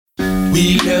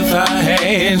We left our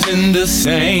hands in the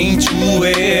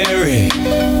sanctuary.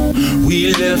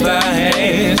 We left our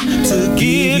hands to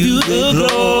give you the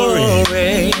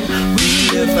glory.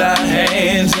 We left our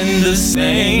hands in the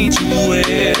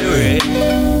sanctuary.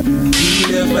 We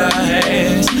left our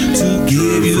hands to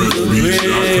give you the praise.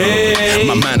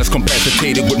 My mind is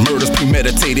incapacitated with murders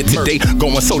premeditated today.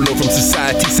 Going solo from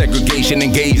society, segregation,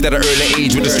 engaged at an early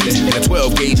age with a 6 and a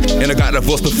 12 gauge. And I got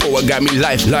divorced before it got me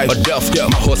life or death. My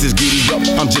horse is giddy up,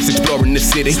 I'm just exploring the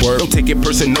city. Don't take it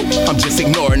personal, I'm just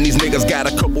ignoring these niggas. Got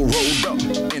a couple rolled up,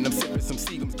 and I'm sipping some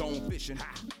Seagram's, gone fishing.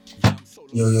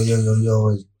 Yo,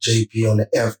 it's JP on the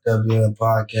FWN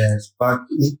podcast. Fuck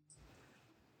me.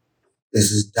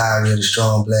 This is Diary of the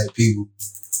Strong Black People.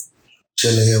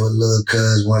 Chilling here with Lil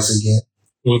Cuz once again.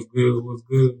 What's good?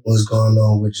 What's going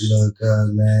on with you, Lil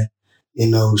Cuz, man? You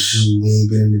know, shoot, we ain't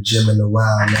been in the gym in a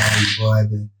while now. This boy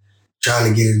been trying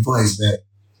to get his voice back.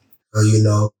 So, you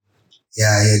know,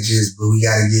 yeah, but we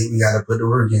gotta put the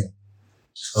work in.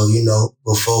 So, you know,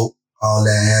 before all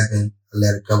that happened, I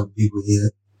let a couple people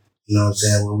hear, you know what I'm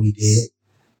saying, what we did.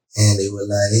 And they were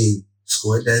like, hey, so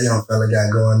what that young fella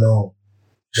got going on?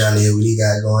 Trying to hear what he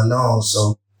got going on.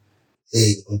 So,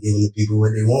 hey, I'm giving the people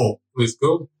what they want. Let's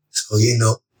go. So, you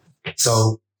know,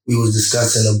 we was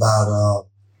discussing about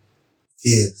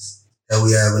fears that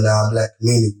we have in our Black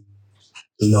community,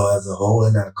 you know, as a whole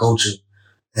in our culture.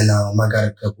 And I got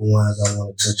a couple ones I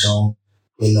want to touch on,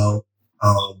 you know,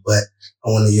 but I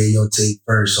want to hear your take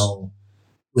first on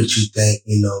what you think,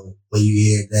 you know, when you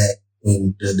hear that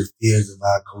and the fears of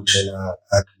our culture and our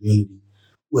community.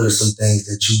 What are some things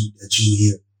that you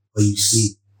hear or you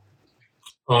see?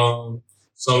 Some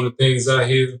of the things I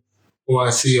hear or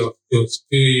I see is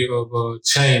fear of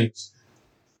change.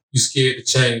 You scared to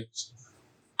change.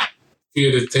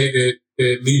 Fear to take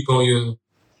that leap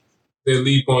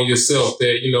on yourself,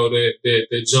 that, you know,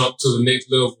 that jump to the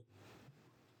next level.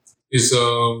 It's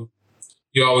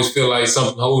you always feel like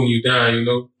something holding you down, you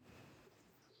know.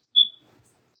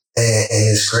 And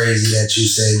it's crazy that you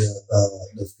say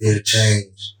the fear of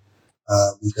change,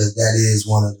 because that is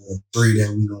one of the three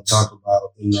that we're gonna talk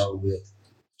about, you know, with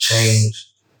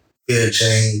change, fear of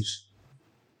change,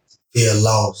 fear of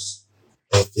loss,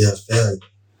 and fear of failure.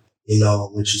 You know,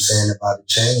 what you're saying about the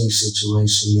change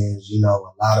situation is, you know,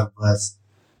 a lot of us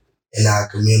in our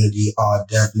community are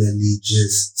definitely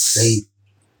just safe.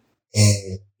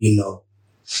 And, you know,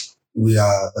 we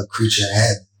are a creature of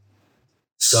habit.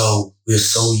 So we're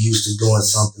so used to doing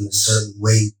something a certain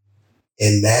way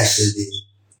and mastered it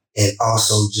and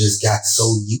also just got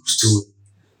so used to it.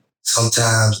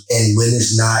 Sometimes, and when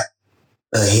it's not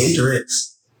a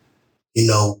hindrance, you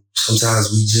know,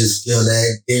 sometimes we just feel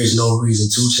that there's no reason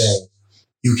to change.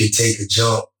 You can take a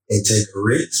jump and take a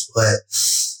risk, but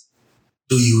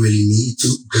do you really need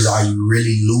to? Because are you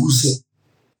really losing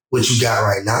what you got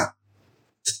right now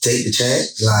to take the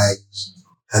chance? Like,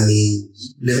 I mean,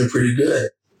 living pretty good.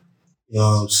 You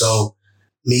know, so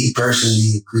me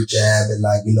personally, a creature habit,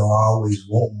 like, you know, I always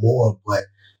want more, but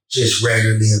just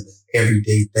regularly,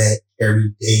 everyday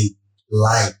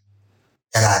life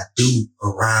that I do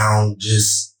around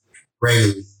just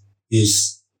regularly,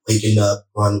 just waking up,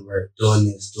 going to work, doing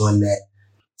this, doing that,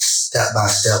 step by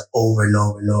step, over and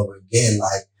over and over again.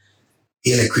 Like,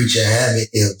 being a creature habit,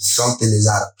 if something is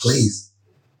out of place,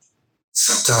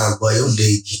 sometimes, boy, your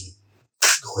day can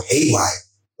go haywire.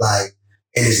 Like,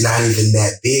 and it's not even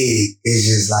that big. It's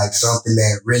just like something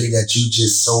that really that you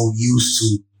just so used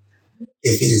to.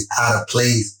 If it is out of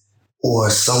place or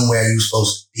somewhere you're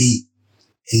supposed to be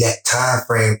in that time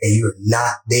frame and you're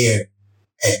not there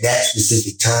at that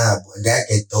specific time, boy, that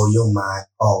can throw your mind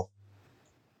off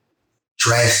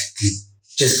drastically.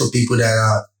 Just for people that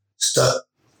are stuck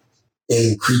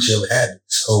in creature of habit.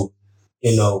 So,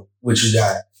 you know, what you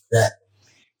got for that?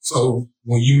 So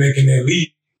when you making that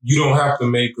leap, you don't have to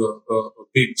make a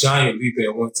big giant leap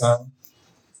at one time.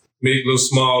 Make little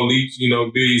small leaps, you know,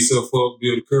 build yourself up,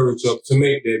 build the courage up to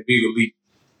make that bigger leap.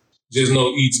 Just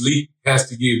know each leap has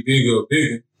to get bigger or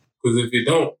bigger, because if it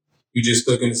don't, you're just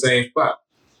stuck in the same spot.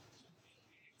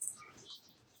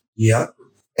 Yep.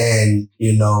 And,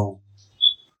 you know,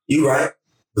 you're right,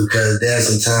 because there's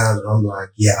some times I'm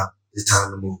like, yeah, it's time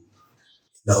to move.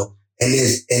 You know? And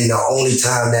the only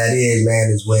time that is,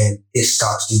 man, is when it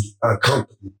starts to get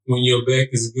uncomfortable. When your back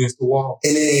is against the wall.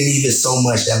 And it ain't even so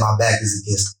much that my back is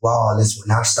against the wall. It's when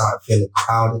I start feeling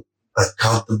crowded,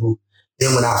 uncomfortable.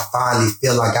 Then when I finally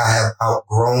feel like I have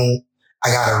outgrown, I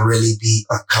gotta really be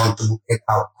uncomfortable and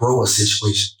outgrow a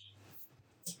situation.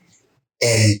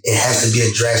 And it has to be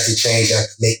a drastic change I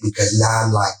can make, because now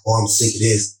I'm like, oh, I'm sick of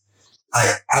this.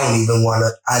 I don't even want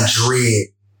to, I dread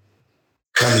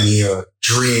coming here,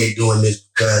 dread doing this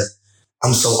because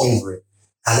I'm so over it.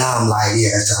 And now I'm like, yeah,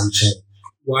 it's time to change.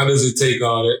 Why does it take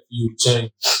all that for you to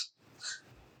change?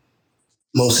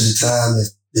 Most of the time,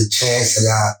 it's the chance that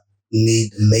I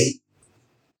need to make,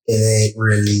 it ain't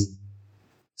really.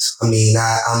 I mean,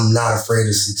 I'm not afraid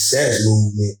of success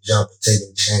movement, jumping,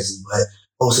 taking chances, but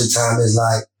most of the time it's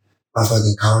like my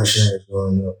fucking car insurance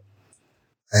going up.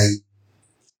 Like,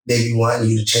 they be wanting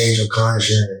you to change your car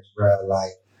insurance, bro,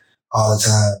 like, all the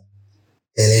time.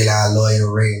 And they not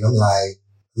loyal rate. And I'm like,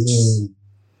 I mean,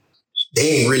 they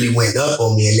ain't really went up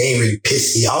on me and they ain't really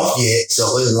pissed me off yet.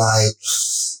 So it's like,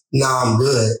 nah, I'm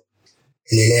good.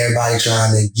 And then everybody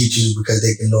trying to get you because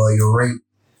they can lower your rate.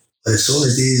 But as soon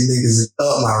as these niggas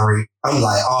up my rate, I'm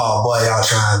like, oh boy, y'all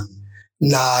trying me.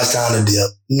 Nah, it's time to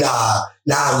dip. Nah,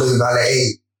 now I'm looking about that,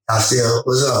 hey, y'all still,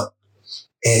 what's up?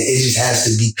 And it just has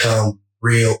to become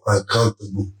real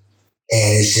uncomfortable.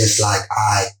 And it's just like,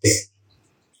 I bet.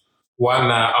 Why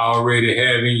not already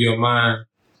have in your mind,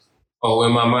 or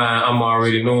in my mind, I'm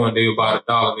already knowing they about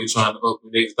 $1, they trying to up the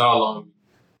next dollar on me.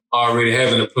 Already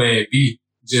having a plan B,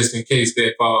 just in case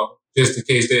that fall. Just in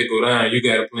case that go down, you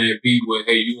got a plan B where,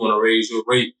 hey, you want to raise your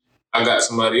rate. I got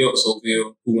somebody else over there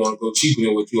who want to go cheaper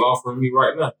than what you offering me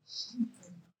right now.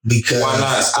 Because why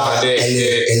not start that?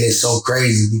 And it's so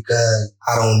crazy because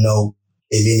I don't know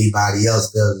if anybody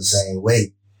else feels the same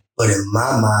way. But in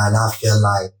my mind, I feel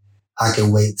like I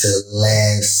can wait till the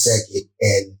last second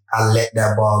and I let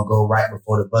that ball go right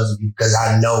before the buzzer because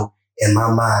I know in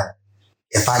my mind,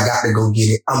 if I got to go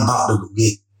get it, I'm about to go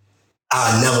get it.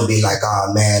 I'll never be like,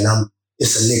 oh man,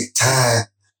 it's a nigga time.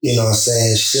 You know what I'm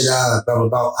saying? Shit, blah, blah,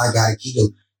 blah. I gotta keep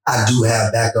them. I do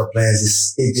have backup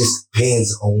plans. It just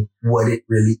depends on what it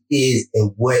really is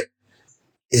and what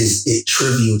is it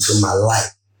trivial to my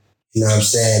life. You know what I'm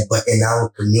saying? But in our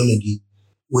community,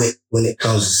 when it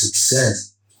comes to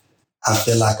success, I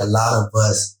feel like a lot of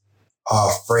us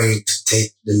are afraid to take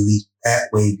the leap that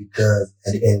way because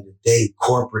at the end of the day,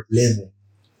 corporate living,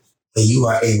 when you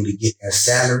are able to get that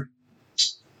salary,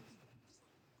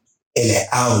 and that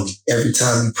hourly, every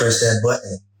time you press that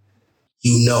button,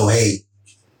 you know, hey,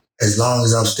 as long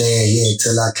as I'm staying here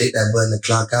until I click that button to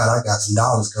clock out, I got some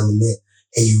dollars coming in.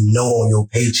 And you know on your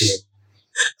paycheck,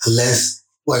 unless,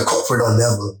 corporate don't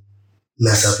never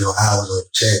mess up your hours on your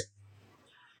check.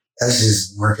 That's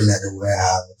just working at the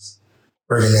warehouse,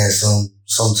 working at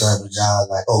some type of job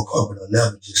like, corporate will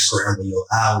never just scramble your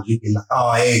hours. You can like,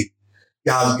 oh, hey,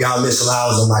 y'all miss some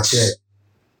hours on my check.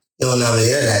 You don't never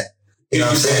hear that. You know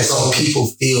what I'm saying? Some people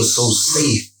feel so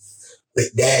safe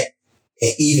with that.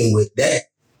 And even with that,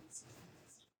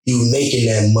 you making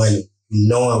that money, you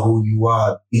knowing who you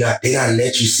are. They not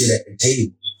let you sit at the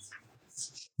table.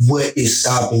 What is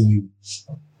stopping you?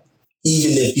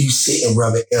 Even if you sit and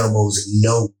rub your elbows and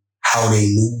know how they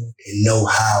move and know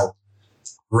how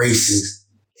racist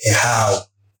and how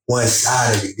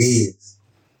one-sided it is,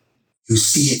 you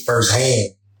see it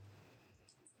firsthand.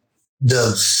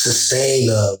 The sustain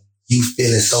of you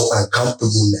feeling so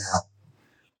uncomfortable now,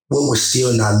 what would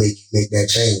still not make you make that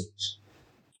change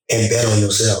and bet on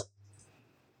yourself?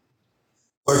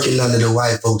 Working under the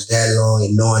white folks that long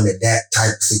and knowing that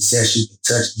type of success you can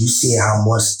touch, you seeing how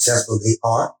more successful they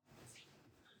are,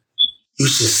 you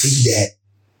should see that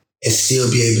and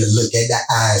still be able to look at that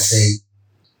eye and say,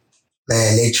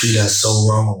 man, they treat us so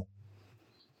wrong.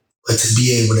 But to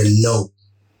be able to know,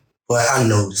 but I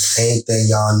know the same thing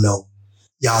y'all know.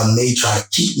 Y'all may try to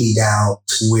keep me down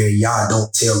to where y'all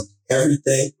don't tell me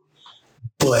everything,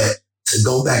 but to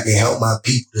go back and help my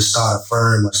people to start a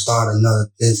firm or start another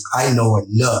business, I know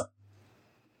enough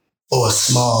for a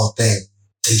small thing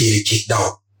to get it kicked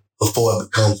off before it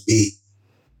becomes big.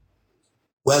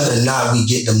 Whether or not we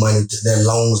get the money to their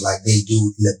loans like they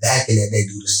do in the back end that they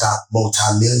do to stop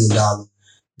multi-million-dollar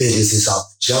businesses off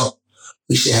the jump,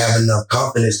 we should have enough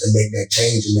confidence to make that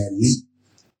change and that leap,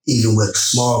 even with a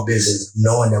small business,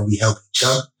 knowing that we help each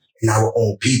other and our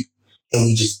own people, and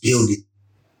we just build it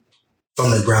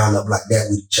from the ground up like that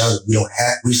with each other.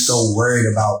 We're so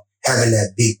worried about having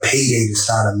that big payday to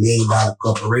start $1 million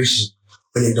corporation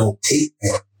when it don't take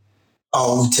that.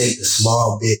 All we take the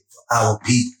small bit for our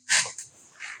people.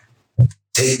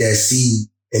 Take that seed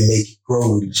and make it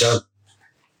grow with each other,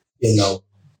 you know,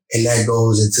 and that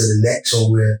goes into the next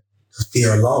one where the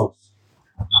fear of loss,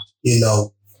 you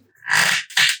know.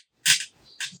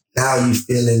 Now you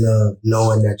feeling of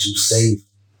knowing that you're safe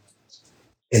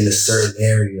in a certain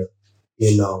area,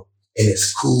 you know, and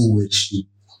it's cool with you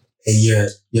and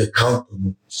you're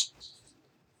comfortable.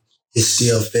 It's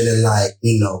still feeling like,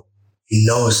 you know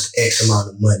it's X amount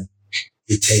of money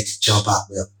it takes to jump out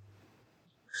there.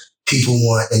 people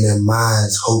want in their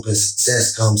minds hope and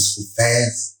success comes so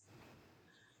fast.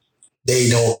 They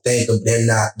don't think of, they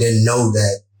know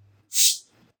that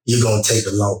you're going to take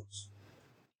a loss.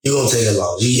 You're going to take a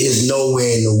loss. There's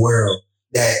nowhere in the world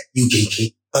that you can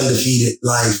keep undefeated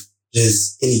life,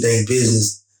 just anything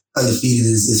business, undefeated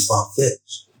is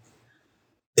far-fetched.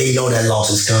 They know that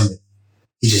loss is coming.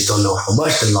 You just don't know how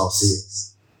much the loss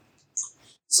is.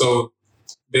 So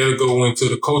they'll go into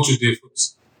the culture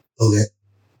difference. Okay.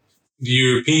 The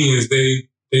Europeans, they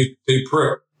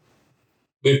prep.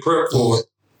 They prep for it.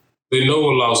 They know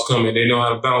a loss coming. They know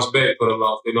how to bounce back for the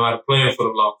loss. They know how to plan for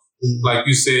the loss. Mm-hmm. Like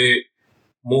you said,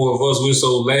 more of us, we're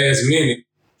so last minute.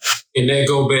 And that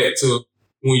go back to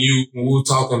when we were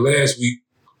talking last week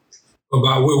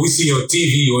about what we see on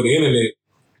TV or the internet.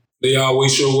 They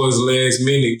always show us last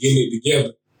minute getting it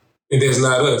together. And that's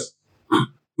not us.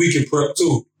 We can prep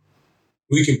too.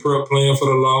 We can prep, plan for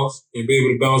the loss, and be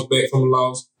able to bounce back from the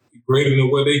loss greater than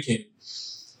what they can.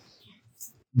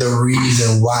 The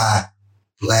reason why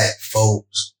Black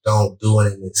folks don't do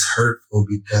it, and it's hurtful,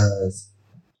 because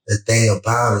the thing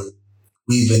about it,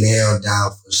 we've been held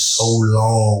down for so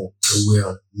long to we're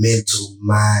on a mental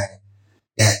mind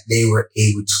that they were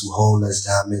able to hold us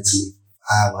down mentally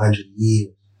for 500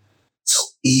 years. So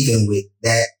even with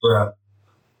that, bro,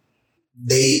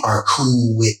 they are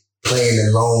cool with playing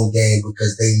the long game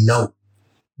because they know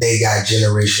they got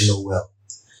generational wealth.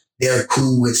 They're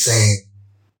cool with saying,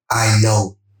 I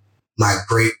know my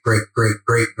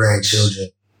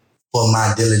great-great-great-great-grandchildren, for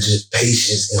my diligent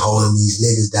patience in holding these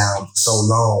niggas down for so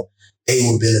long, they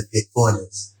will benefit for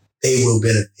this. They will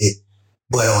benefit.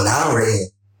 But on our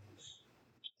end,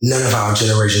 none of our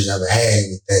generations ever had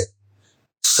anything.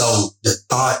 So the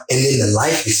thought, and then the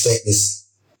life expectancy,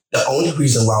 the only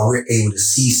reason why we're able to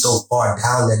see so far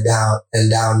down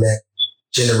that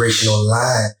generational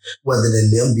line, rather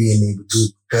than them being able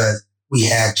to, because we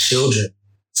have children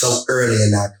so early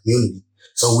in our community.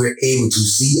 So we're able to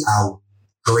see our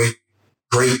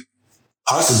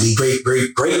possibly great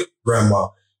grandma.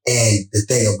 And the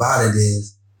thing about it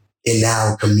is, in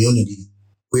our community,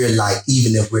 we're like,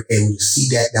 even if we're able to see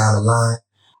that down the line,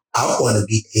 I want to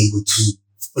be able to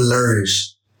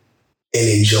flourish and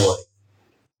enjoy.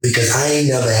 Because I ain't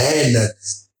never had nothing.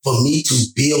 For me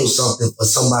to build something for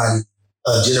somebody,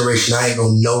 a generation I ain't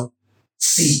gonna know,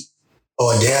 see,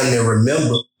 or damn near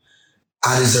remember,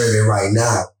 I deserve it right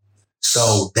now.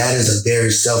 So that is a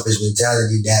very selfish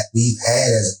mentality that we've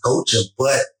had as a culture,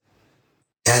 but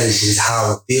that is just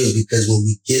how it feels, because when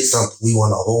we get something, we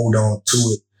want to hold on to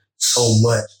it so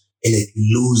much. And if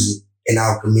you lose it in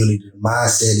our community, the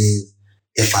mindset is,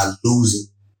 if I lose it,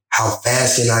 how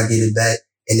fast can I get it back?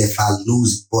 And if I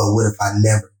lose it, boy, what if I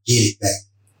never get it back?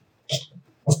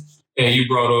 And you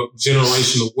brought up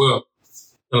generational wealth.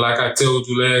 And like I told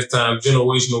you last time,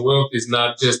 generational wealth is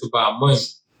not just about money.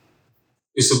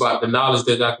 It's about the knowledge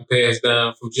that I can pass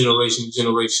down from generation to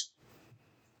generation.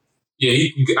 Yeah,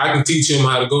 I can teach him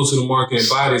how to go to the market and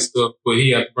buy this stuff, but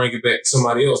he have to bring it back to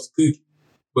somebody else to cook it.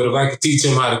 But if I could teach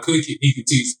him how to cook it, he could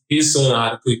teach his son how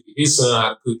to cook it, his son how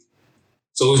to cook it.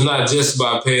 So it's not just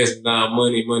about passing down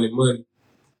money.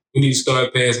 We need to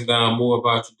start passing down more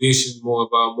about traditions, more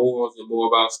about morals, and more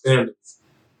about standards,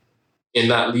 and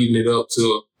not leaving it up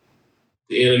to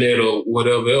the internet or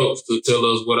whatever else to tell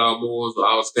us what our morals or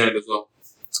our standards are.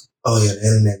 Oh yeah, the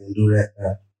internet can do that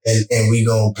now. And we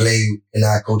gonna play, in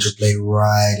our culture, play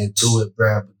right into it,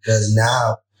 bro, because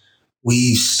now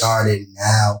we've started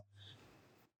now.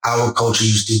 Our culture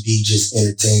used to be just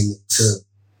entertainment to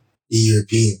the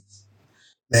Europeans.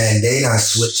 Man, they done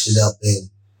switched it up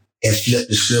and flipped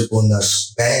the script on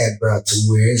us bad, bro, to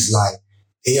where it's like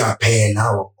they are paying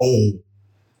our own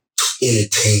to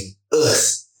entertain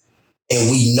us. And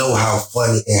we know how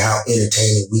funny and how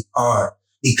entertaining we are,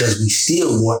 because we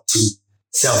still want to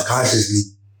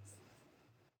self-consciously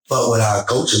fuck with our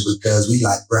culture, because we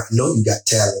like, bro, I know you got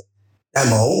talent. That's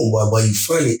my homeboy, but you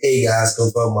funny. Hey guys,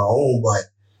 come fuck my homeboy.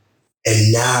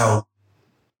 And now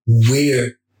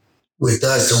we're with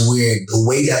us, and the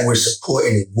way that we're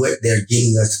supporting it, what they're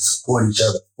getting us to support each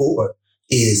other for,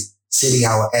 is sitting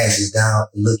our asses down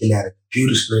and looking at a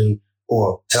computer screen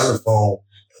or a telephone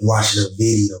and watching a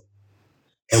video.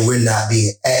 And we're not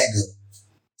being active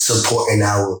supporting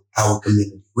our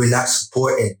community. We're not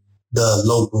supporting the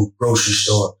local grocery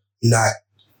store. We're not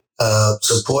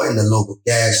supporting the local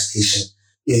gas station,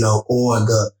 or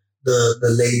the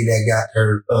lady that got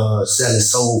her selling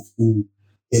soul food.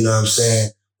 You know what I'm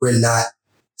saying? We're not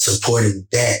supporting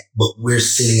that, but we're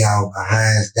sitting our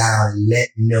behinds down and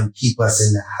letting them keep us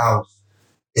in the house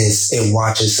and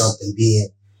watching something, being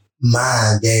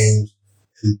mind games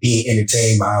and being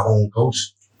entertained by our own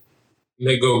culture.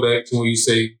 let go back to when you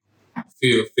say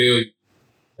fear of failure.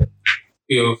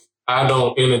 If I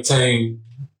don't entertain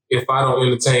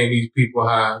these people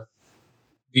how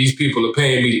these people are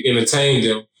paying me to entertain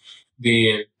them,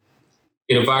 then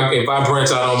if I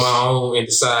branch out on my own and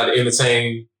decide to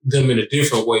entertain them in a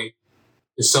different way,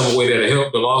 in some way that'll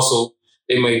help them also,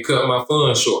 they may cut my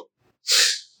funds short.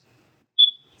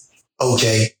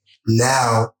 Okay,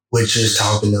 now what you're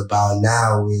talking about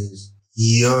now is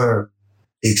you're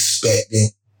expecting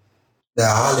the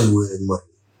Hollywood money.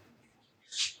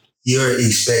 You're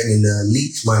expecting the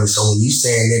elites money. So when you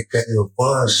saying they're cutting your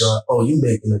funds short, oh, you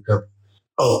making a couple.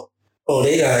 Oh,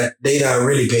 they not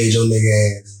really paid your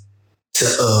nigga ass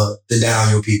to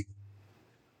down your people.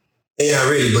 They not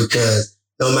really, because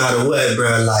no matter what,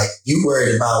 bro, like you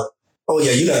worried about, oh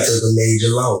yeah, you done took a major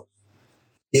loss.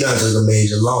 You done took a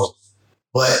major loss.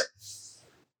 But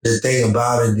the thing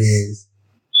about it is,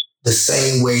 the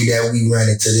same way that we run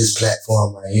into this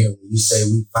platform right here, when you say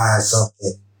we find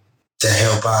something to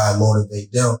help out and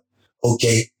motivate them,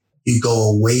 okay, you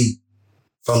go away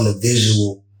from the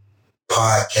visual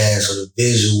podcast or the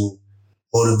visual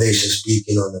motivation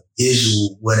speaking or the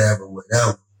visual whatever,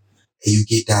 and you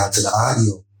get down to the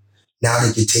audio. Now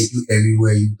they can take you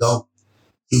everywhere you go.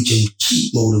 You can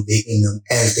keep motivating them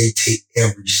as they take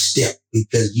every step,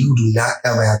 because you do not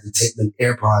ever have to take them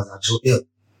AirPods out your ear.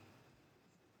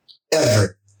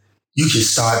 Ever. You can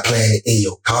start playing it in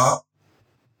your car,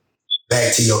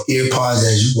 back to your earpods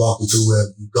as you walk into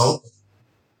wherever you go,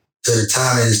 to the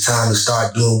time that it's time to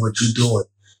start doing what you're doing.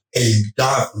 And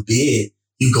God forbid,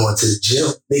 you going to the gym,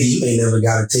 nigga, you ain't never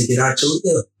got to take it out your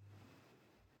ear.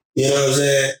 You know what I'm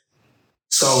saying?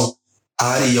 So,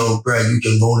 audio, bro, you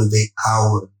can motivate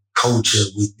our culture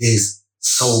with this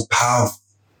so powerful.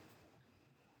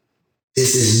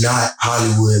 This is not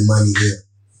Hollywood money here.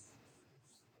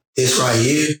 This right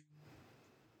here,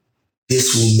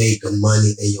 this will make a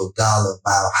money in your dollar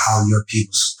about how your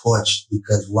people support you.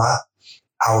 Because why?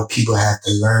 Our people have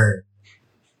to learn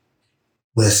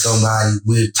when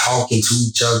we're talking to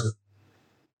each other,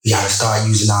 we gotta start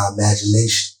using our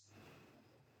imagination,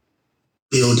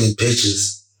 building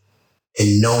pictures,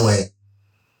 and knowing,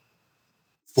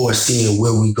 foreseeing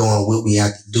where we're going, what we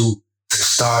have to do to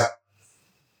start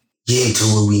getting to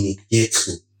where we need to get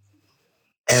to.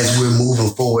 As we're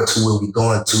moving forward to where we're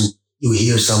going to, you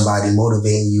hear somebody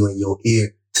motivating you in your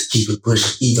ear to keep it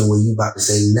pushing, even when you about to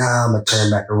say, nah, I'm gonna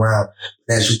turn back around.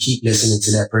 But as you keep listening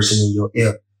to that person in your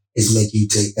ear, it's making you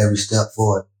take every step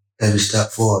forward. That's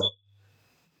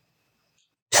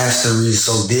the reason.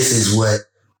 So this is what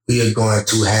we are going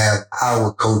to have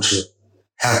our culture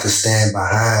have to stand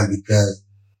behind, because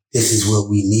this is what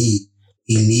we need.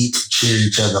 We need to cheer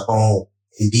each other on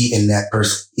and be in that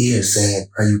person's ear saying,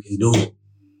 bro, you can do it.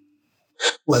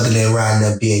 Whether they're riding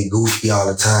up being goofy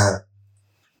all the time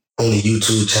on the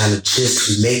YouTube channel just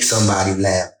to make somebody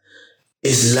laugh.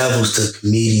 It's levels to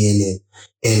comedian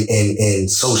and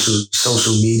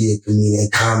social media comedian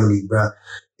and comedy, bro.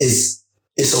 It's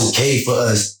okay for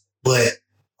us, but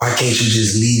why can't you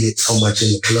just leave it so much in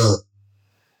the club?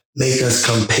 Make us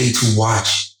come pay to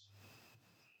watch.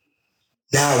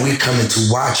 Now we're coming to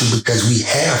watch you because we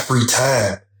have free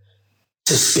time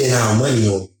to spend our money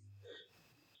on you.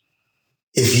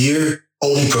 If you're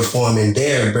only performing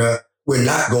there, bro, we're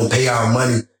not going to pay our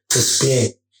money to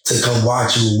spend to come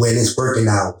watch you when it's working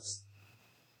hours.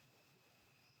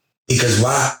 Because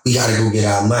why? We got to go get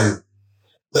our money.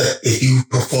 But if you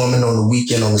performing on the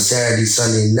weekend, on a Saturday,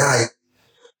 Sunday night,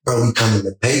 bro, we coming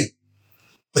to pay.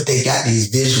 But they got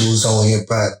these visuals on here,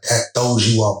 bro, that throws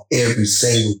you off every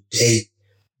single day,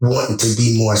 wanting to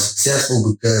be more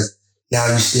successful, because now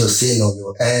you're still sitting on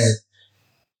your ass,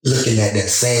 looking at that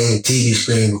same TV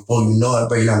screen. Before you know it,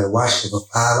 bro, you've been watching it for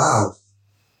 5 hours.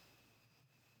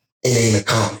 It ain't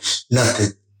accomplished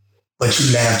nothing. But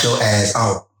you laughed your ass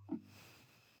off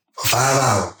for 5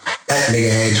 hours. That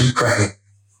nigga had you cracking.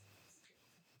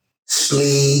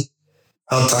 Spleen,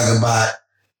 I'm talking about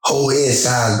whole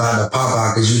inside about to pop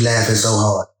out because you laughing so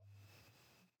hard.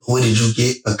 What did you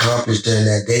get accomplished during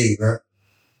that day, bro?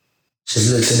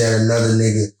 Just looking at another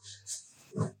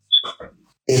nigga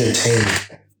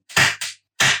entertaining.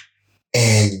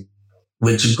 And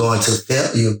what you going to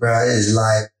failure, bro, is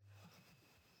like,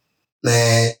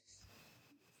 man,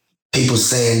 people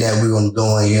saying that we're going to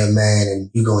go in here, man,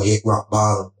 and you're going to hit rock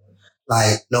bottom.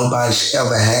 Like, nobody should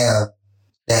ever have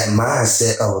that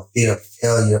mindset of a fear of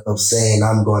failure, of saying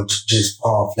I'm going to just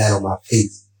fall flat on my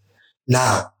face.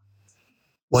 Now,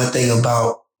 one thing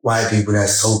about white people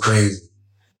that's so crazy,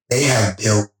 they have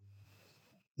built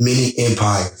many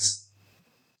empires,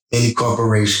 many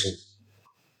corporations.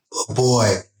 But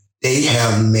boy, they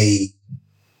have made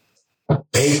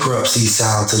bankruptcy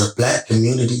sound to the black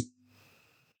community,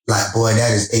 like, boy,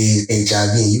 that is AIDS,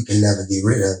 HIV, and you can never get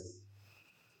rid of it.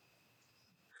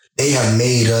 They have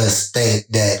made us think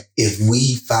that if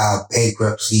we file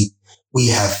bankruptcy, we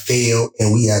have failed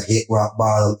and we have hit rock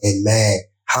bottom, and man,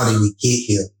 how did we get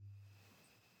here?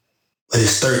 But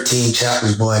it's 13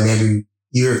 chapters, boy, and every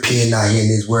European out here in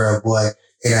this world, boy,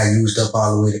 they got used up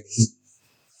all the way to 8.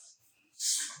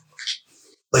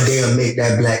 But they'll make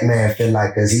that black man feel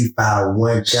like, cause he filed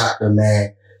one chapter,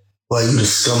 man, boy, you the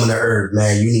scum of the earth,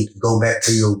 man. You need to go back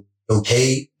to your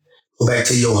cave, go back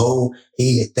to your hole. You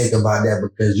need to think about that,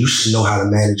 because you should know how to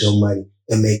manage your money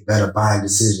and make better buying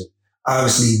decisions.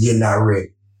 Obviously, you're not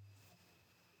ready.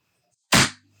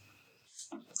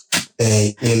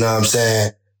 And you know what I'm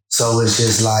saying? So it's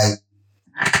just like,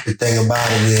 the thing about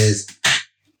it is,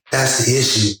 that's the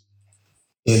issue,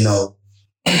 you know.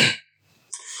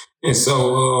 And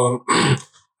so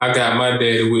I got my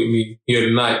daddy with me here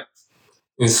tonight.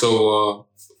 And so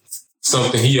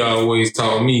something he always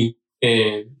taught me,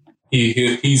 and he's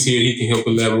here, he can help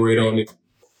elaborate on it.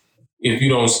 If you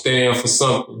don't stand for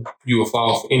something, you will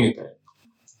fall for anything.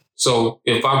 So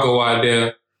if I go out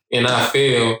there and I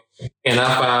fail and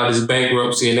I file this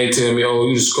bankruptcy and they tell me, oh,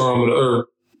 you the scum of the earth,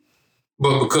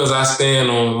 but because I stand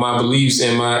on my beliefs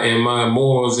and my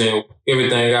morals and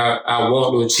everything I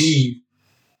want to achieve,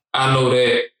 I know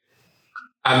that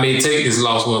I may take this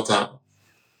loss one time.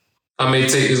 I may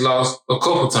take this loss a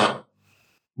couple times.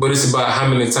 But it's about how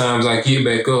many times I get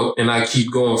back up and I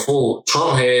keep going forward.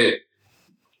 Trump had,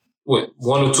 1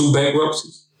 or 2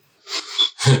 bankruptcies?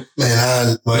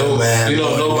 Nobody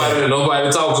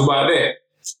talks about that.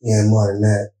 Yeah, more than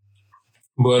that.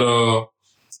 But,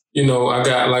 I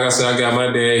got my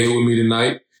dad here with me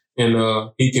tonight,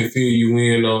 and he can fill you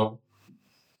in on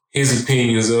his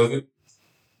opinions of it.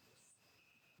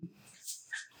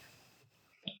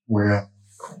 Well,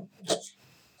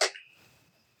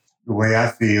 the way I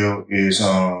feel is,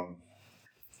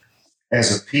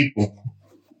 as a people,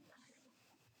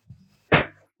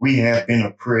 we have been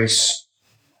oppressed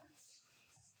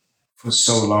for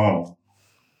so long.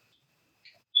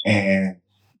 And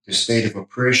the state of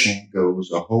oppression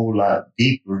goes a whole lot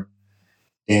deeper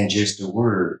than just the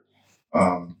word.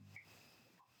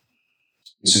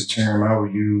 It's a term I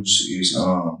would use is,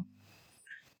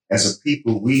 as a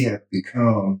people, we have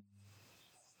become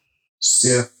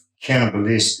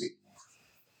self-cannibalistic,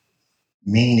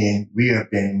 meaning we have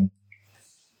been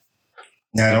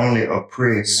not only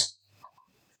oppressed,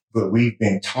 but we've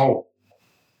been taught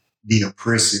the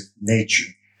oppressive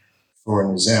nature. For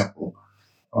an example,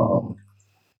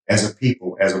 as a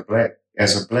people, as a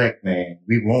black man,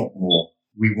 we want more.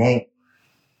 We want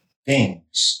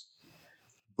things,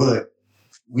 but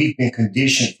we've been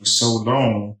conditioned for so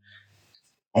long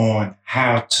on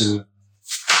how to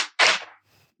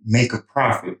make a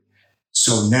profit.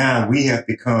 So now we have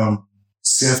become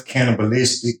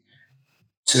self-cannibalistic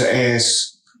to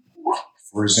ask,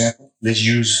 for example, let's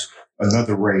use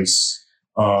another race,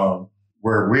 where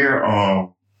we're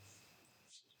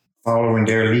following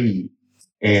their lead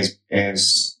as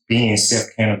being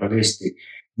self-cannibalistic,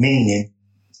 meaning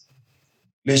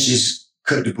let's just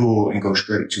cut the bull and go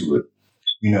straight to it.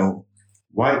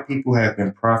 White people have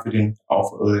been profiting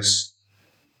off of us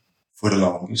for the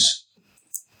longest.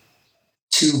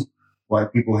 2,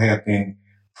 white people have been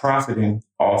profiting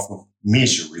off of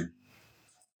misery,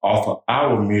 off of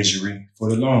our misery for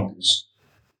the longest.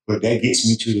 But that gets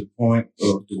me to the point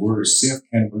of the word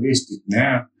self-cannibalistic.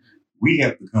 Now we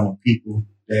have become a people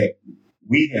that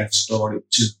we have started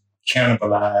to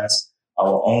cannibalize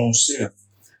our own self,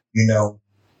 no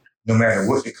matter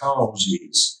what the cause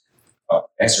is.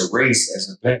 As a race, as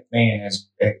a black man, as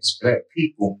black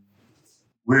people,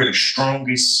 we're the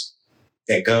strongest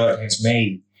that God has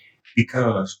made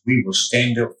because we will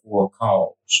stand up for a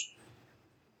cause.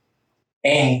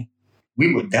 And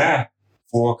we would die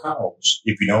for a cause.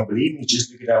 If you don't believe me, just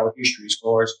look at our history as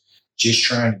far as just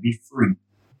trying to be free.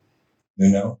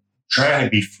 Trying to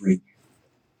be free.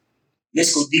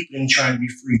 Let's go deeper than trying to be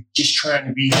free. Just trying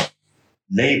to be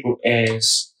labeled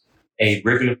as a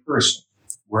regular person,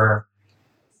 where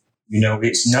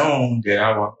it's known that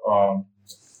our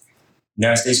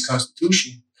United States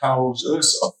Constitution calls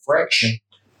us a fraction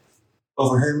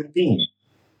of a human being.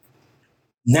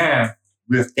 Now,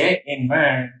 with that in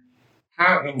mind,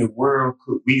 how in the world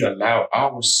could we allow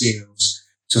ourselves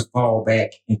to fall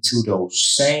back into those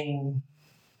same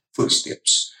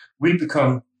footsteps? We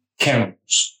become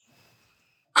cannibals.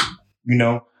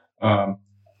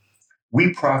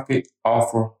 We profit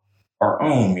off of our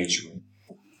own misery.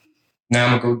 Now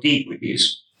I'm gonna go deep with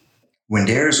this. When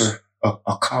there's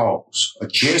a cause, a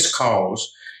just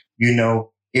cause,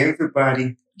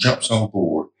 Everybody jumps on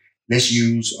board. Let's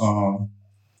use,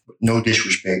 no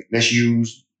disrespect, let's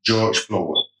use George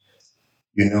Floyd.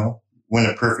 When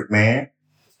a perfect man,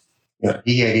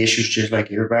 he had issues just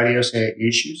like everybody else had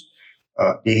issues.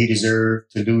 Did he deserve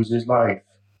to lose his life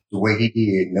the way he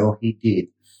did? No, he did.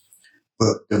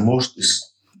 But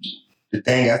the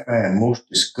thing I find most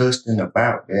disgusting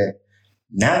about that,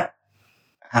 not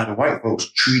how the white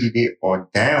folks treated it or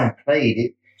downplayed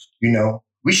it,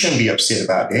 we shouldn't be upset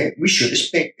about that. We should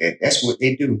expect that. That's what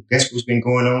they do. That's what's been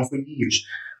going on for years.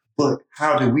 But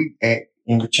how do we act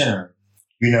in return?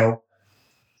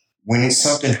 When it's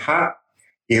something hot,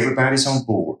 everybody's on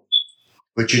board.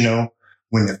 But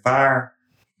when the fire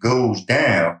goes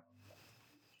down,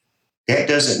 that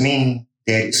doesn't mean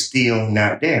that it's still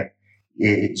not there.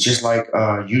 It's just like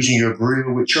using your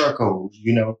grill with charcoals.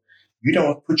 You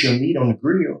don't put your meat on the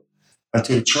grill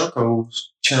until the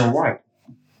charcoals turn white,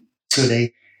 till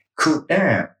they cook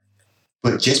down.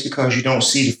 But just because you don't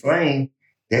see the flame,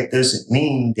 that doesn't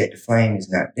mean that the flame is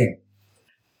not there.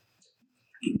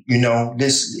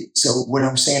 So what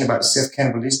I'm saying about the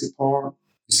self-cannibalistic part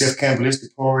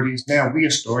is now we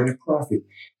are starting to profit.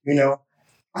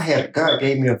 God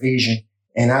gave me a vision,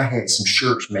 and I had some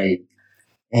shirts made.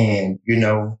 And,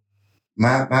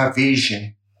 my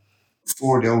vision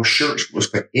for those shirts was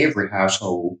for every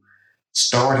household,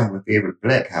 starting with every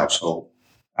Black household.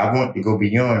 I wanted to go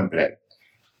beyond Black.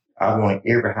 I wanted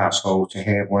every household to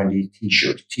have one of these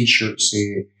T-shirts. T-shirt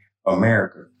said,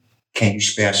 America, can you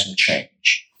spare some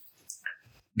change?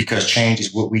 Because change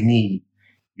is what we need.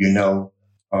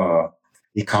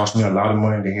 It cost me a lot of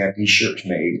money to have these shirts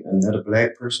made. Another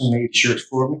Black person made the shirts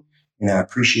for me, and I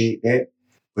appreciate that.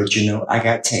 But, I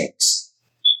got taxed.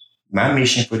 My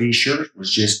mission for these shirts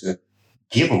was just to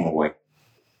give them away.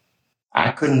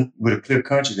 I couldn't, with a clear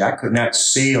conscience, I could not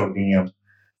sell them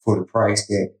for the price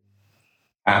that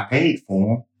I paid for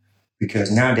them, because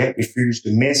now that refutes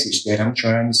the message that I'm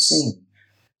trying to send.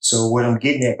 So what I'm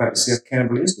getting at about the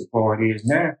self-cannibalistic part is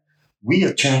now we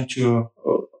have turned to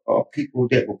people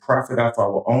that will profit off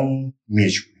our own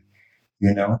misery.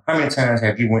 How many times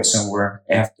have you went somewhere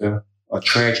after a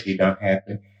tragedy done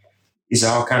happened? It's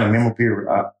all kind of memorabilia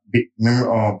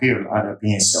out of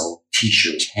being sold.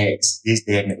 T-shirts, hats, this,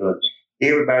 that, and the other.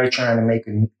 Everybody trying to make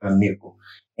a nickel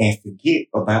and forget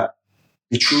about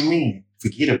the true meaning.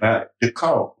 Forget about the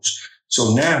cause.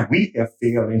 So now we have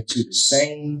fell into the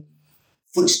same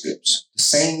footsteps, the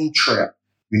same trap,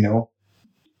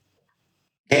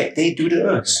 that they do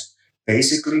to us.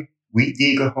 Basically, we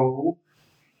dig a hole,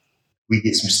 we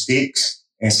get some sticks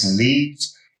and some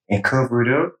leaves and cover it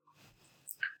up,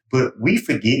 but we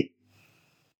forget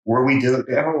where we dug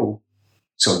that hole.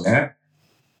 So now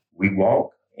we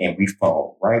walk and we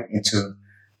fall right into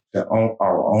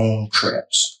our own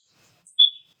traps.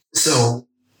 So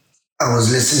I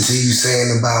was listening to you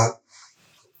saying about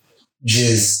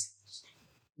just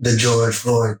the George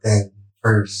Floyd thing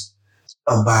first,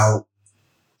 about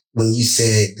when you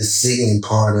said the sickening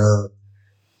part of,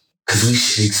 because we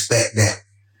should expect that.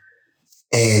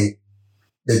 And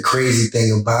the crazy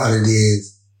thing about it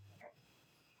is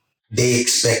they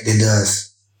expected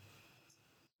us.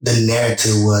 The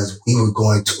narrative was we were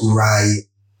going to riot,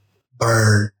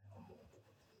 burn,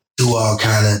 do all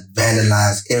kind of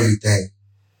vandalize everything.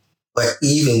 But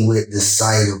even with the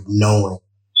sight of knowing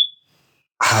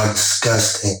how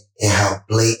disgusting and how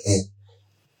blatant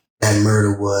that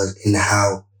murder was, and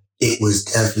how it was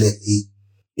definitely,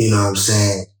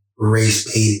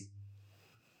 race-baited,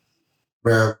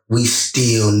 bro, we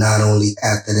still not only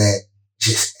after that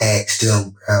just asked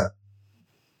them, bro,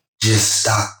 just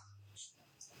stop.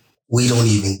 We don't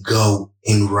even go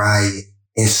and riot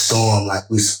and storm like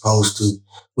we're supposed to.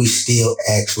 We still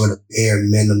ask for the bare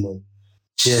minimum,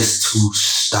 just to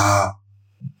stop.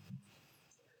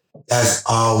 That's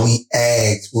all we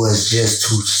asked, was just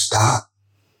to stop.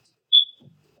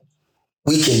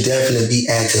 We can definitely be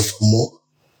asking for more,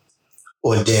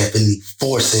 or definitely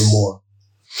forcing more,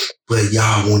 but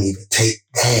y'all won't even take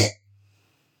that.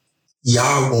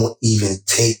 Y'all won't even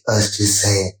take us just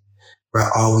saying, bro,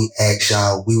 all we ask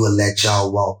y'all, we will let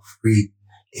y'all walk free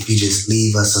if you just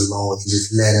leave us alone and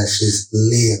just let us just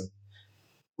live.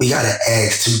 We gotta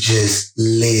ask to just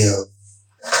live,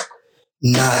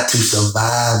 not to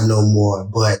survive no more,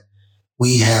 but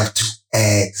we have to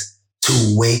ask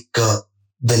to wake up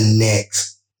the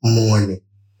next morning,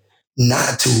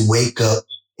 not to wake up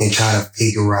and try to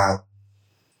figure out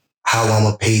how I'm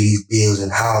gonna pay these bills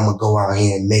and how I'm gonna go out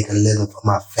here and make a living for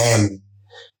my family.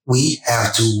 We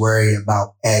have to worry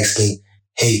about asking,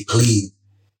 hey, please,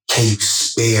 can you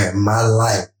spare my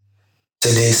life to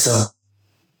this?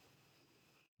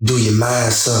 do your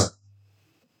mind, son.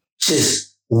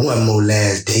 Just one more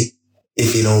last date.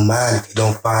 If you don't mind, if you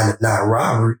don't find it not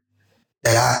robbery,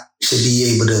 that I should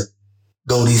be able to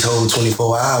go these whole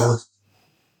 24 hours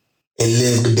and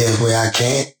live the best way I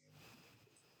can.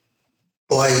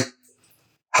 Boy,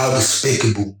 how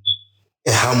despicable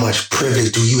and how much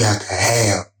privilege do you have to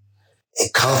have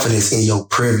and confidence in your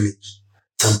privilege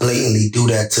to blatantly do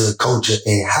that to a culture,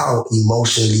 and how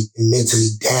emotionally and mentally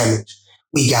damaged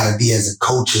we gotta be as a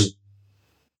culture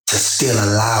to still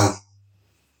allow it.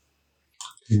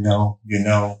 You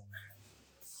know,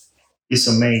 it's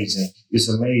amazing. It's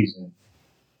amazing.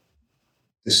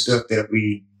 The stuff that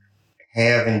we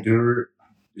have endured,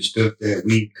 the stuff that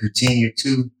we continue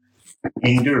to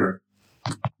endure.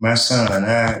 My son,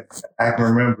 I can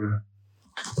remember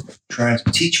trying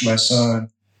to teach my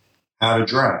son how to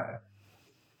drive.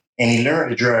 And he learned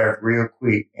to drive real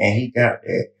quick, and he got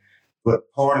that.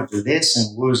 But part of the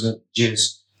lesson wasn't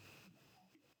just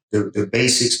the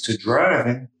basics to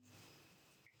driving.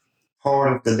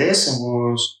 Part of the lesson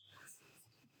was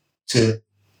to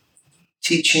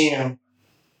teach him,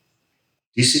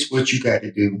 this is what you got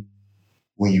to do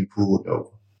when you pulled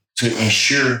over, to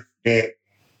ensure that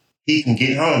he can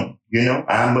get home.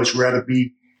 I'd much rather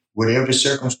be, whatever the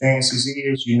circumstances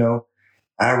is,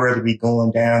 I'd rather be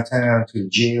going downtown to the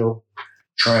jail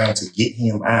trying to get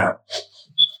him out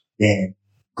than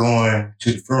going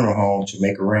to the funeral home to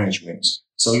make arrangements.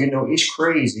 So, it's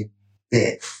crazy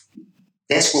that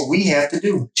that's what we have to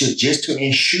do just to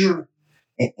ensure,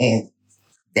 and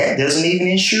that doesn't even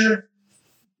ensure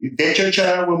that your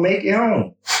child will make it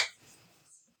home.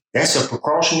 That's a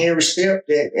precautionary step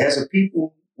that as a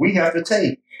people we have to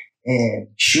take. And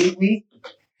should we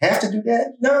have to do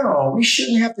that? No, we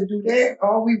shouldn't have to do that.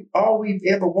 All we've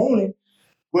ever wanted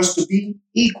was to be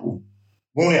equal,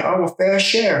 wanted our fair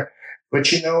share.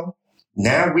 But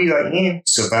now we are in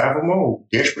survival mode.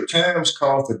 Desperate times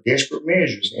call for desperate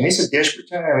measures. And it's a desperate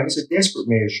time, and it's a desperate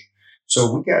measure.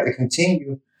 So we got to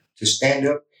continue to stand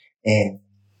up and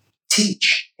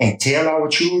teach and tell our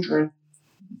children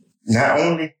not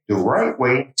only the right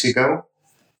way to go,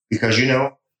 because,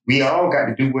 we all got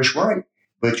to do what's right,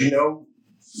 but,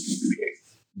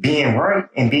 being right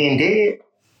and being dead,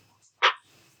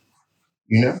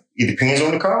 it depends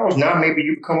on the cause. Now maybe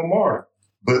you become a martyr,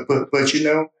 but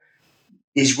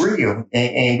it's real,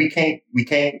 and we can't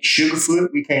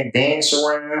sugarfoot, we can't dance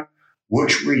around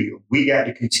what's real. We got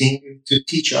to continue to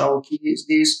teach our kids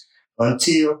this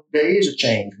until there is a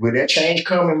change. Will that change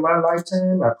come in my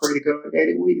lifetime? I pray to God that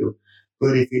it will.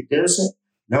 But if it doesn't,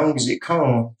 long as it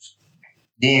comes,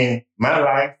 then my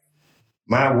life,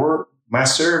 my work, my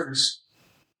service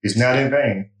is not in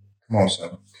vain. Come on,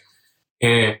 son.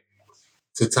 And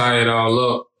to tie it all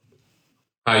up,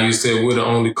 how you said we're the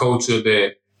only culture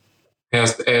that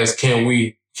has to ask, can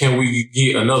we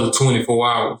get another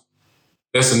 24 hours?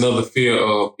 That's another fear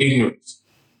of ignorance.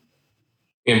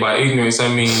 And by ignorance, I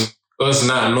mean us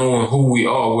not knowing who we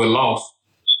are, we're lost.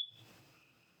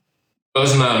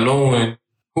 Us not knowing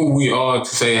who we are to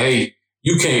say, hey,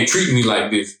 you can't treat me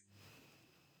like this.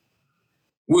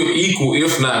 We're equal,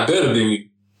 if not better than you.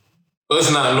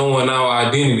 Us not knowing our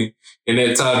identity, and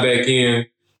that tie back in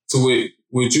to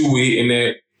what you with, and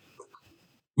that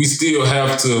we still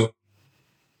have to.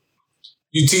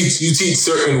 You teach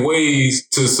certain ways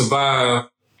to survive,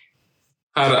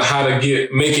 how to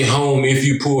make it home if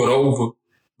you pull it over,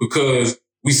 because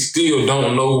we still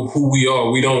don't know who we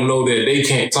are. We don't know that they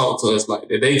can't talk to us like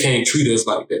that. They can't treat us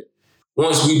like that.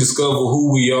 Once we discover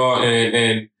who we are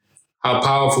and how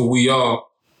powerful we are,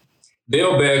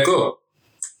 they'll back up.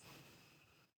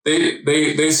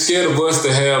 They scared of us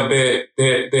to have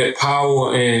that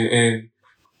power and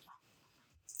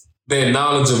that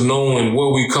knowledge of knowing where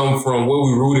we come from, where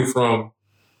we rooted from.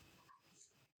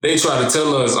 They try to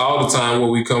tell us all the time where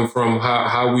we come from,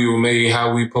 how we were made,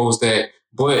 how we supposed that.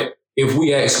 But if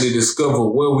we actually discover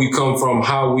where we come from,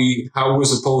 how we're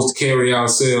supposed to carry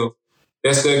ourselves,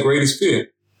 that's their greatest fear.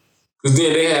 Because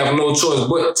then they have no choice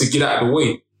but to get out of the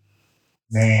way.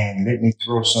 Man, let me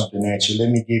throw something at you.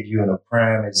 Let me give you a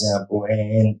prime example.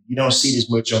 And you don't see this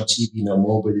much on TV no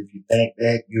more, but if you think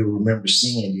back, you'll remember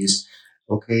seeing this.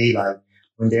 Okay, like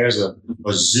when there's a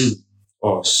zoo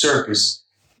or a circus,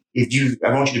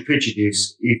 I want you to picture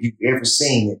this. If you've ever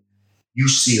seen it, you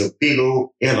see a big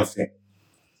old elephant,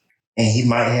 and he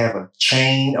might have a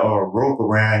chain or a rope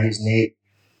around his neck,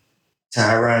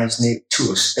 tied around his neck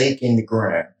to a stake in the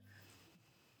ground.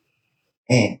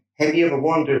 And have you ever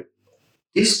wondered,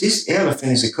 this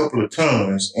elephant is a couple of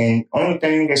tons, and only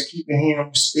thing that's keeping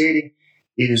him steady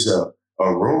is a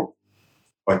rope,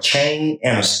 a chain,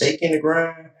 and a stake in the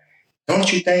ground?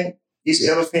 Don't you think this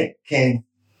elephant can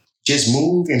just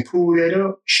move and pull that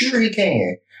up? Sure he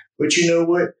can. But you know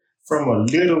what? From a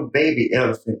little baby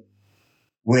elephant,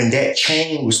 when that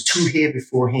chain was too heavy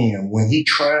for him, when he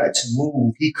tried to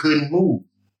move, he couldn't move.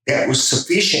 That was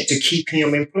sufficient to keep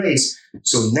him in place.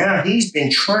 So now he's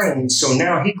been trained. So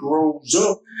now he grows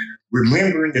up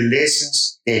remembering the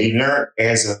lessons that he learned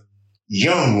as a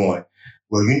young one.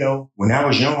 Well, you know, when I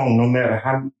was young, no matter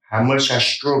how much I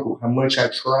struggled, how much I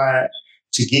tried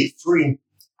to get free,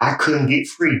 I couldn't get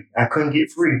free. I couldn't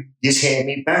get free. This had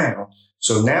me bound.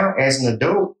 So now as an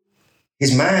adult,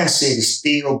 his mindset is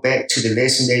still back to the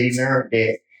lesson that he learned,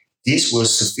 that this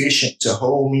was sufficient to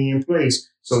hold me in place.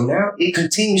 So now it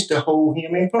continues to hold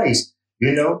him in place,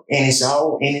 you know, and it's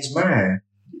all in his mind.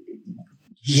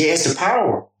 He has the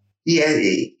power. He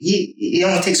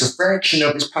only takes a fraction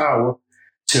of his power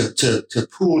to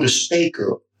pull the stake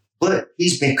up, but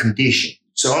he's been conditioned.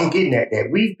 So I'm getting at that.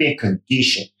 We've been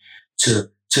conditioned to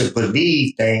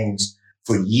believe things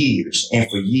for years and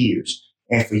for years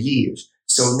and for years.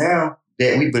 So now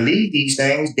that we believe these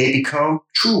things, they become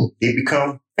true. They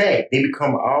become fact. They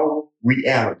become our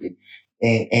reality.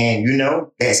 And you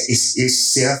know,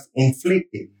 it's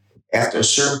self-inflicted. After a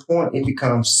certain point, it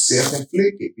becomes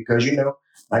self-inflicted because, you know,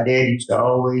 my dad used to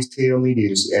always tell me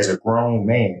this as a grown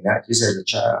man, not just as a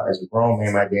child. As a grown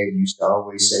man, my dad used to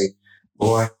always say,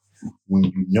 boy, when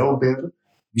you know better,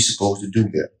 you're supposed to do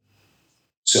better.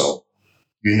 So,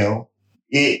 you know,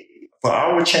 for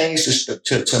our change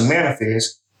to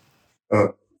manifest,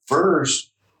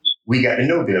 first, we got to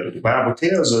know better. The Bible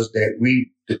tells us that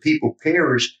the people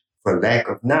perish for lack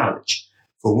of knowledge.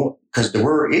 Because the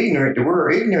word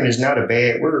ignorant is not a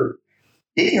bad word.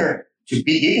 To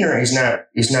be ignorant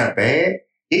is not bad.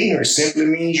 Ignorance simply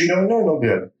means you don't know no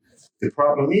better. The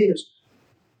problem is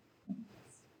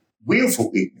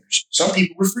willful ignorance. Some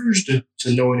people refuse to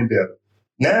know any better.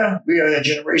 Now we are in a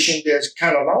generation that's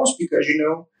kind of lost because, you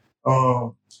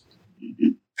know,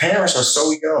 parents are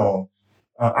so young.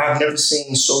 I've never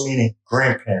seen so many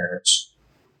grandparents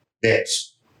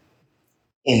that's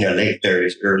in their late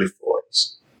 30s, early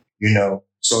 40s, you know.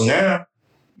 So now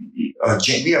we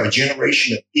have a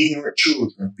generation of ignorant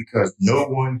children because no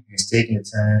one has taken the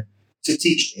time to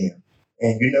teach them.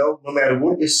 And, you know, no matter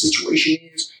what this situation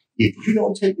is, if you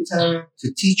don't take the time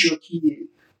to teach your kid,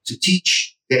 to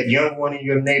teach that young one in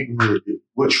your neighborhood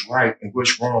what's right and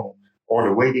what's wrong or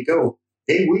the way to go,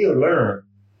 they will learn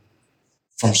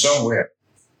from somewhere.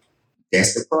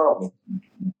 That's the problem.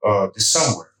 The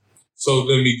somewhere. So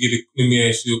let me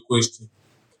ask you a question.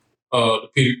 To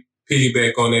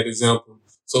piggyback on that example.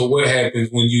 So what happens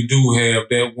when you do have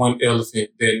that one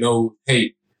elephant that knows,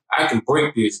 hey, I can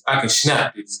break this, I can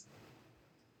snap this.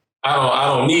 I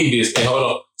don't need this. And hold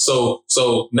on.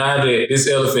 So now that this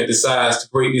elephant decides to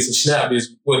break this and snap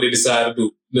this, what they decide to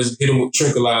do? Let's hit them with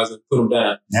tranquilizer and put them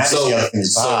down. Now this elephant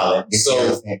is violent. This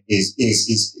elephant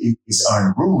is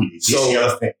unruly. This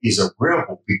elephant is a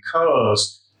rebel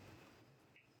because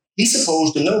he's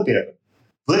supposed to know better.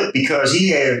 But because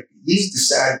he's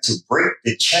decided to break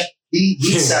the chain, he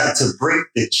decided to break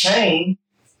the chain,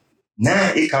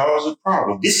 now it causes a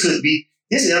problem. This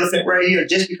elephant right here,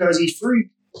 just because he's free,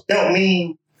 don't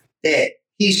mean that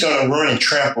he's going to run and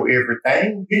trample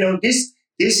everything. You know, this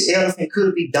elephant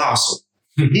could be docile.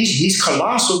 He's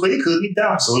colossal, but he could be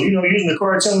docile. You know, using the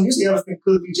cartoon, this elephant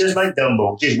could be just like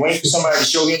Dumbo, just waiting for somebody to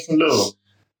show him some love.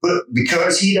 But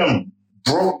because he done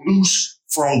broke loose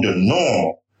from the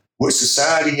normal, what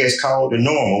society has called the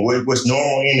normal, what's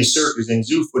normal in the circus and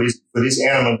zoo for this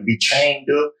animal to be chained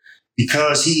up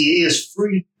because he is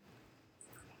free,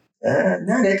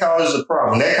 now that causes a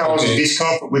problem. That causes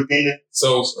discomfort within the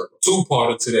So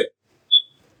two-parter to that.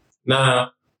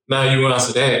 Now you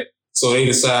answer that. So they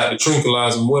decide to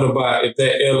tranquilize him. What about if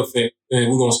that elephant, and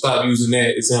we're going to stop using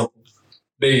that example,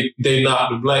 they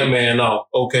knock the black man off,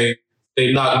 okay?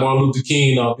 They knock Martin Luther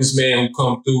King off, this man who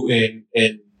come through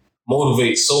and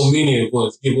motivate so many of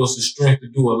us, give us the strength to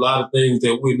do a lot of things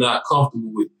that we're not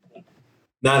comfortable with.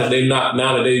 Now that they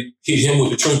hit him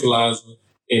with the tranquilizer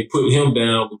and put him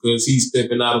down because he's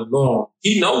stepping out of the norm.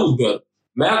 He knows better.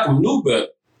 Malcolm knew better.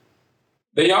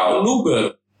 They all knew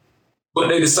better. But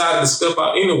they decided to step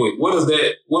out anyway. What does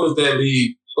that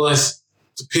leave us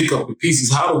to pick up the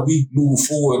pieces? How do we move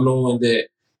forward knowing that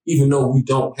even though we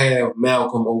don't have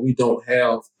Malcolm or we don't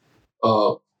have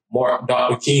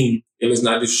Dr. King, and let's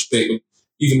not disrespect him,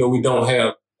 even though we don't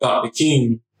have Dr.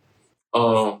 King,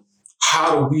 how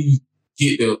do we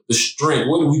get the strength?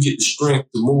 Where do we get the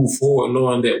strength to move forward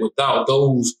knowing that without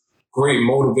those great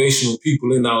motivational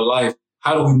people in our life,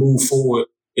 how do we move forward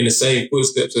in the same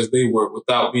footsteps as they were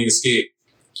without being scared?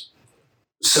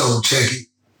 So check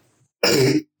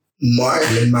it.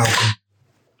 Martin and Malcolm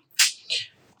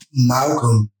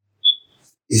Malcolm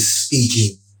is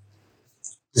speaking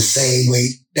the same way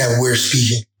that we're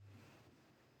speaking.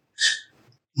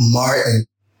 Martin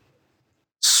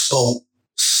spoke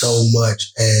so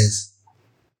much as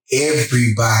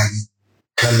everybody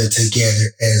coming together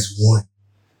as one.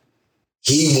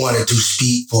 He wanted to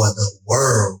speak for the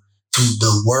world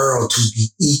to be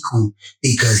equal,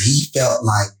 because he felt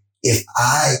like if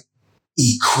I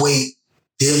equate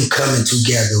them coming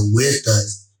together with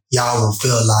us, y'all will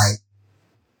feel like,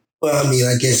 well, I mean,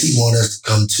 I guess he want us to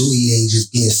come too. He ain't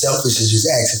just being selfish and just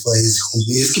asking for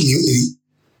his community.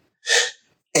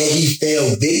 And he fell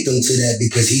victim to that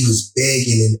because he was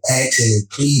begging and asking and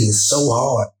pleading so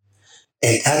hard.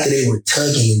 And after they were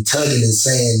tugging and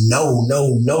saying, no,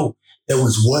 there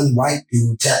was one white dude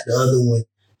who tapped the other one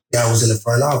that was in the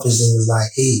front office and was like,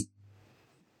 hey,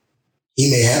 he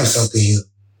may have something here.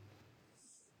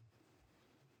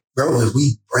 Bro, if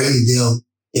we bring them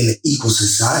in an equal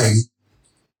society,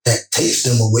 that takes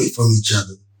them away from each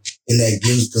other and that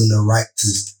gives them the right to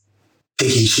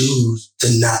pick and choose to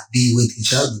not be with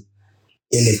each other.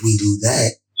 And if we do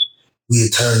that, we'll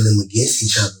turn them against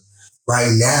each other.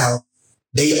 Right now,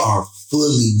 they are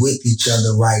fully with each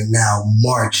other right now,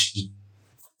 marching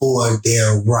for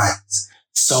their rights.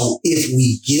 So if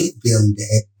we give them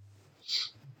that,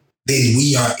 then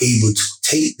we are able to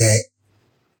take that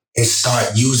and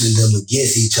start using them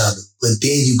against each other. But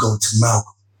then you go to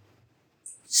Malcolm.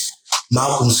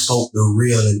 Malcolm spoke the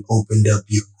real and opened up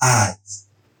your eyes.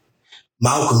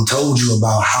 Malcolm told you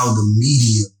about how the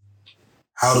media,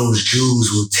 how those Jews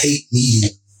will take media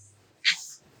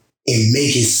and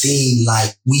make it seem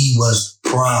like we was the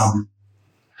problem,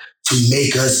 to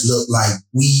make us look like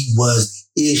we was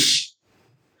the issue.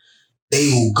 They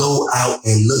will go out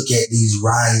and look at these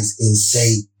riots and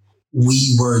say,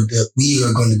 we are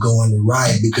going to go on the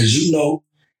riot, because you know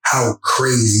how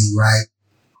crazy, right?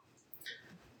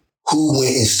 Who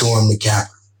went and stormed the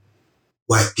Capitol?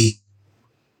 White people.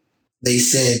 They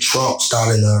said Trump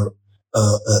started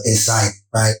inciting,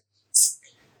 right?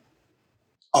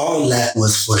 All that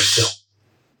was for show.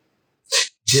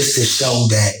 Just to show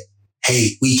that,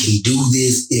 hey, we can do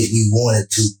this if we wanted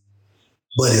to.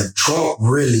 But if Trump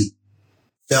really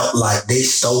felt like they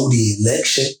stole the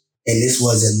election and this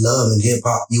wasn't Love and Hip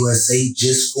Hop USA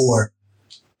just for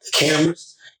the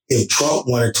cameras, if Trump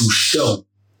wanted to show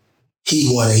he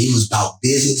was about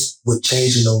business with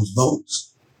changing those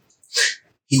votes,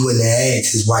 he wouldn't have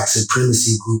asked his white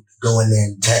supremacy group to go in there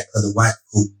and attack other white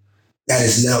folk. That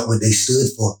is not what they stood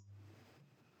for.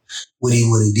 What he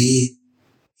would have did,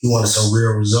 he wanted some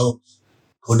real results.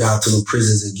 Go down to the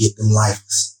prisons and get them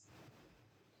lifeless.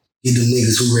 Get them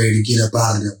niggas who ready to get up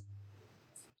out of them.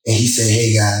 And he said,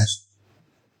 hey guys,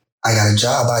 I got a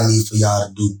job I need for y'all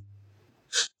to do.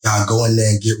 Y'all go in there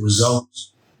and get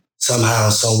results. Somehow,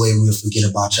 some way, we'll forget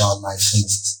about y'all life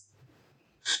sentences.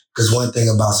 Because one thing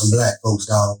about some black folks,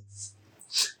 dog,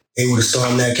 they would have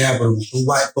stormed that Capitol. When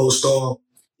white folks stormed,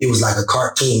 it was like a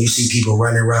cartoon. You see people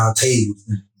running around tables.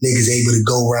 Niggas able to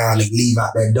go around and leave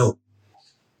out that dope.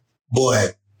 Boy,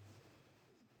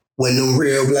 when them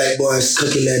real black boys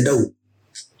cooking that dope,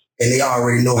 and they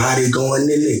already know how they going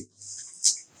in there,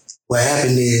 what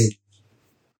happened is,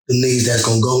 the niggas that's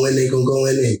gonna go in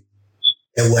there.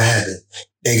 And what happened?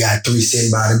 They got 3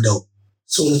 cents by the dope.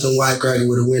 Soon as the white cracker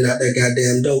would have went out that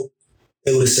goddamn dope,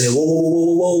 they would have said,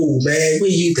 whoa, man, where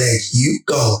you think you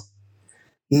going?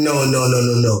 No.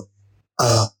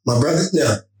 My brother,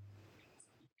 no.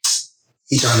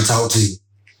 He trying to talk to you.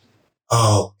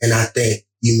 And I think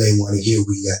you may want to hear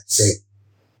what he got to say.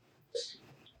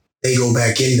 They go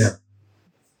back in there.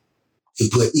 He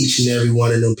put each and every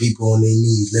one of them people on their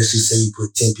knees. Let's just say you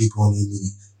put 10 people on their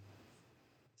knees.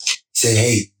 He said,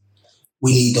 hey,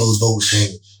 we need those votes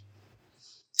changed.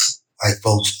 Like,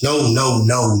 folks, no,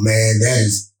 man, that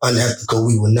is unethical.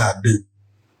 We will not do.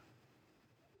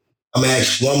 I'm going to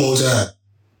ask you one more time.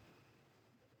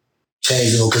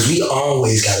 Change the vote, because we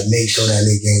always got to make sure that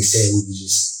nigga ain't said what we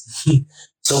just said.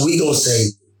 So we going to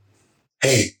say,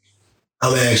 hey,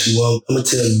 I'm going to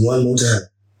tell you one more time.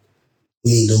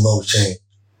 We need them votes changed.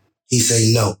 He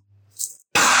say no.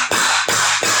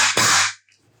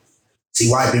 See,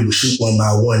 white people shoot one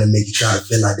by one and make you try to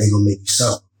feel like they gonna make you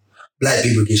suffer. Black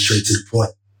people get straight to the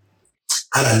point.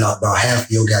 I done knocked about half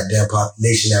of your goddamn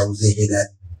population that was in here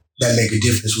that make a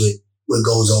difference with what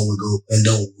goes on and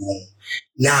don't go on.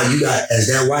 Now you got, as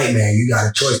that white man, you got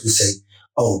a choice to say,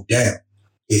 oh damn,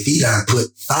 if he done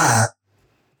put 5,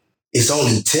 it's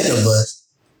only 10 of us.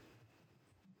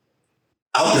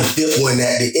 I'm the 5th one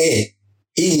at the end.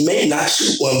 He may not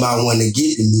shoot one by one to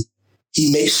get to me. He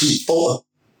may shoot 4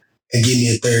 and give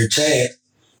me a 3rd chance.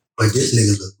 But this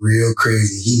nigga look real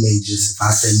crazy. He may just, if I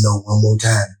say no one more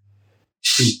time,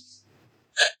 shoot.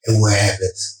 And what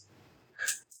happens?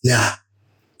 Now,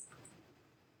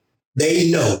 they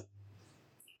know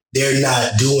they're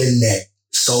not doing that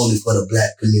solely for the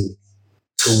black community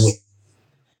to win.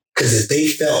 Because if they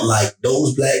felt like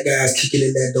those black guys kicking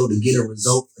in that door to get a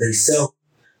result for themselves,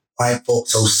 white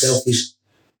folks so selfish,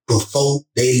 before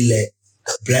they let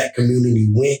the black community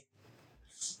win,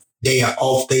 they are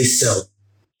off themselves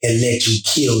and let you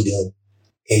kill them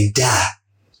and die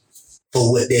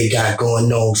for what they got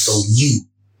going on so you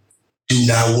do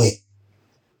not win.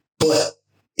 But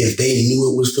if they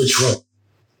knew it was for Trump,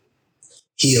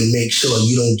 he'll make sure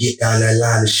you don't get down that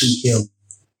line and shoot him.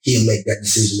 He'll make that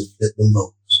decision to flip them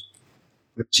votes.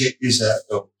 But check this out,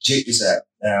 though. Check this out.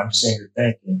 Now, I'm sitting here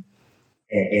thinking,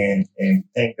 and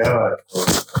thank God for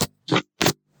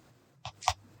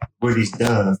what he's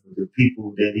done for the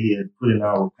people that he had put in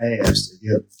our paths to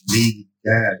help lead,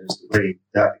 guide us the way.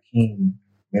 Dr. King,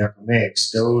 Malcolm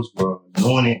X, those were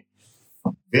anointed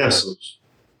vessels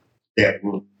that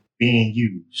were being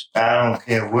used. I don't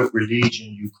care what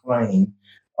religion you claim,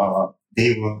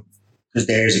 they were, because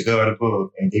there is a God above,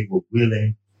 and they were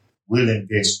willing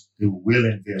vessels. They were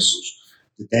willing vessels.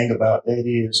 The thing about that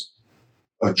is,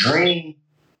 a dream,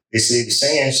 they say, the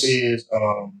saying says,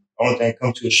 only thing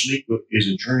come to a sleeper is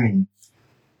a dream.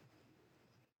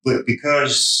 But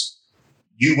because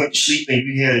you went to sleep and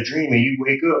you had a dream and you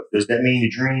wake up, does that mean the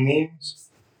dream ends?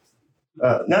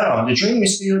 No, the dream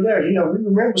is still there. You know, we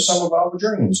remember some of our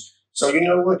dreams. So you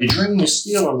know what? The dream is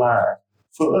still alive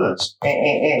for us.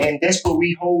 And that's what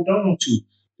we hold on to,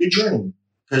 the dream.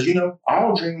 Because, you know,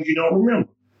 all dreams you don't remember.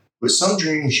 But some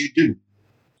dreams you do.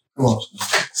 Come on.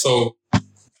 So,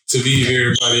 to leave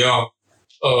everybody off,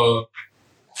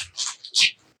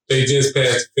 they just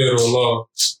passed federal law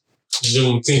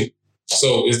Juneteenth.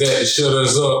 So is that to shut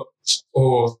us up,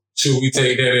 or should we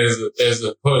take that as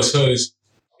a hush hush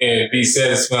and be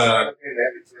satisfied,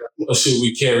 or should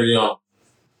we carry on?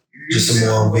 Just a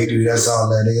moral victory. That's all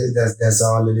that is. That's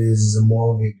all it is a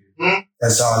moral victory.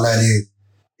 That's all that is.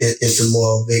 It's a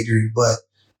moral victory. But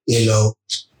you know,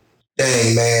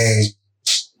 dang man,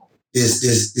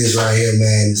 this right here,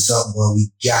 man, is something where we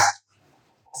got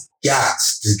to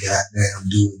goddamn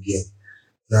do again.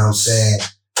 You know what I'm saying?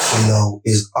 You know,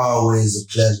 it's always a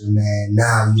pleasure, man.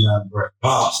 Now you done brought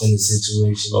Pops in the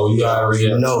situation. Oh, you already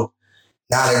know.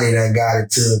 Now that they done got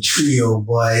it to a trio,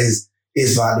 boy,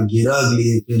 it's about to get ugly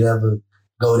if it ever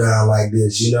go down like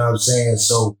this. You know what I'm saying?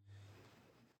 So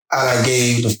I done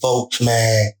gave the folks,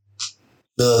 man,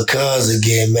 Lil Cuz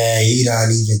again, man. He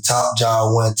done even top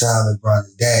jaw one time and brought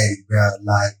his daddy, bro.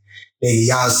 Like, nigga,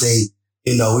 y'all say,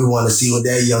 you know, we want to see what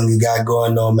that younger guy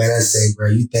going on, man. I say, bro,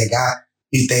 you think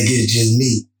it's just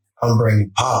me? I'm bringing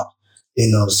Pop,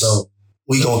 you know, so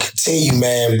we gonna continue,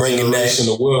 man, bringing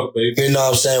that. World, baby. You know what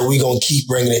I'm saying? We gonna keep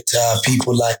bringing it to our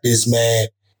people like this, man,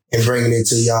 and bringing it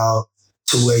to y'all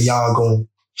to where y'all gonna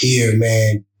hear,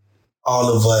 man,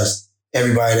 all of us,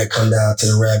 everybody that come down to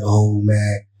the rabbit hole,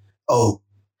 man. Oh,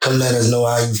 come let us know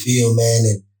how you feel, man,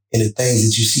 and the things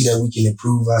that you see that we can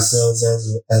improve ourselves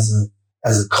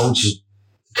as a culture.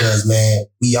 Because, man,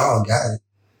 we all got it.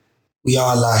 We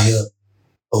all out here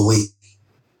awake.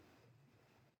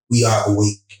 We are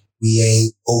awake. We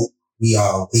ain't woke. We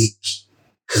are awake.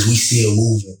 Because we still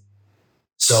moving.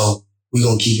 So we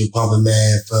going to keep it pumping,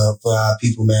 man, for our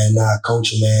people, man, and our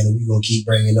culture, man. And we going to keep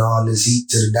bringing all this heat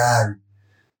to the diary,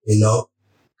 you know.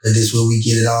 Because this is where we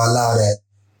get it all out at,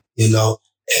 you know.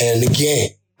 And again,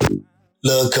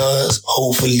 Lil Cuz,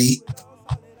 hopefully,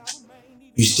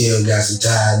 you still got some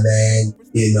time, man,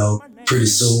 you know, pretty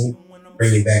soon.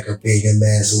 Bring it back up in here,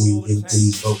 man, so we can give it to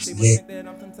these folks again.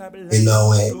 You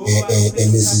know,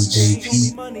 and this is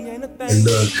JP and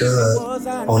Lil Cuz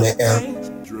on the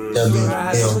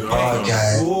MWM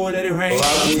podcast.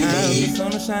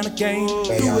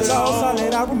 Do it all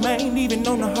solid, I remain, even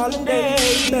on the holiday.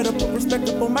 Better put respect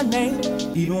up on my name,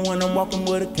 even when I'm walking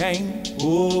with a cane.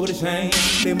 Oh, what a shame.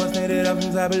 They must say that I'm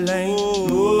some type of lame.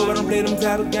 Oh, I don't play them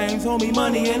type of games. Homie,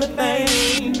 money ain't a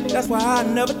thing. That's why I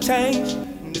never change.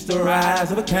 It's the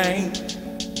rise of a king.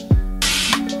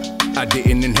 I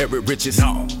didn't inherit riches.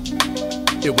 No.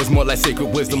 It was more like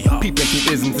sacred wisdom. Peeping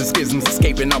through isms and schisms,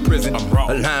 escaping our prison.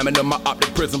 Alignment of my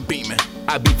optic prism beaming.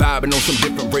 I be vibing on some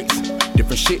different race.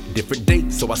 Different shit, different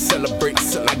dates, so I celebrate.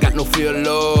 I got no fear of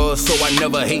love, so I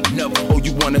never hate. Oh,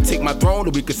 you wanna take my throne,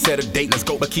 then we could set a date. Let's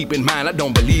go. But keep in mind, I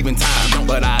don't believe in time,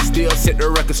 but I still set the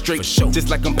record straight. For sure. Just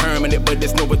like I'm permanent, but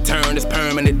there's no return, it's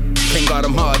permanent. Can't guard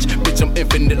them hard, bitch, I'm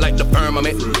infinite like the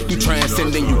firmament. You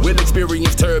transcending, you will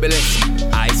experience turbulence.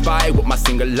 I inspire with my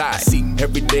single lie. See,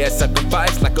 every day I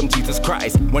sacrifice like I'm Jesus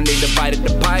Christ. When they divided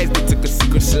the pies, they took a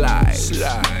secret slide.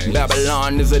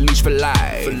 Babylon is a leash for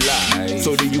life.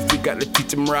 So the youth, we gotta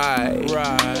teach them right.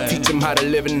 Teach them how to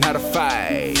live and how to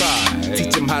fight.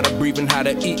 Teach them how to breathe and how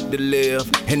to eat to live,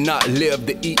 and not live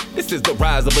to eat. This is the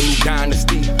rise of a new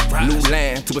dynasty. New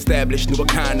land to establish new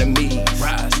economies.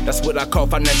 That's what I call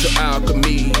financial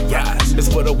alchemy.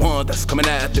 It's for the ones that's coming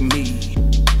after me.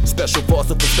 Special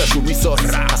forces for special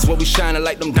resources. I swear we shining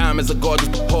like them diamonds of gorgeous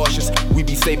proportions. We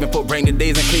be saving for rainy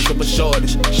days in case of a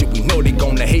shortage. Shit, we know they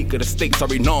gonna hate cause the stakes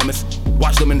are enormous.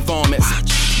 Watch them informants.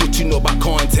 What you know about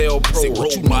COINTELPRO? Say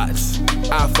what robots, you know.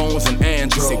 iPhones and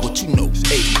Androids. Say what you know.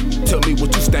 Hey, tell me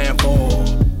what you stand for.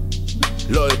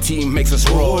 Loyalty makes us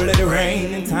roll. Let it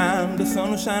rain in time, the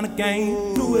sun will shine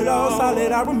again. Through it all,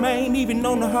 solid I remain, even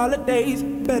on the holidays.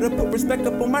 Better put respect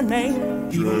up on my name,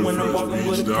 even when I'm walking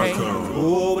with a cane.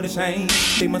 Oh, what a shame,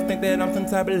 they must think that I'm some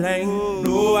type of lame.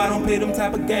 No, I don't play them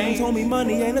type of games. Told me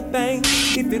money ain't a thing.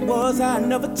 If it was, I'd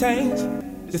never change.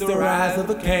 It's the rise of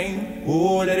a king.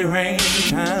 Oh, let it rain in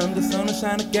time, the sun will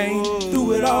shine again.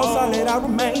 Through it all, solid I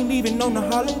remain, even on the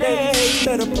holidays.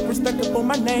 Better put respect up on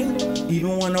my name,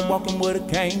 even when I'm walking with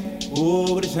a cane.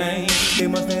 Oh, what a shame, they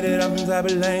must think that I'm some type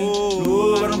of lame.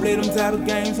 No, I don't play them type of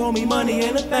games. Told me money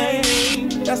ain't a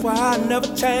thing. That's why I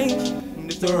never change.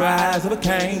 It's the rise of a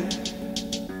king.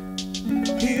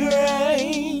 Here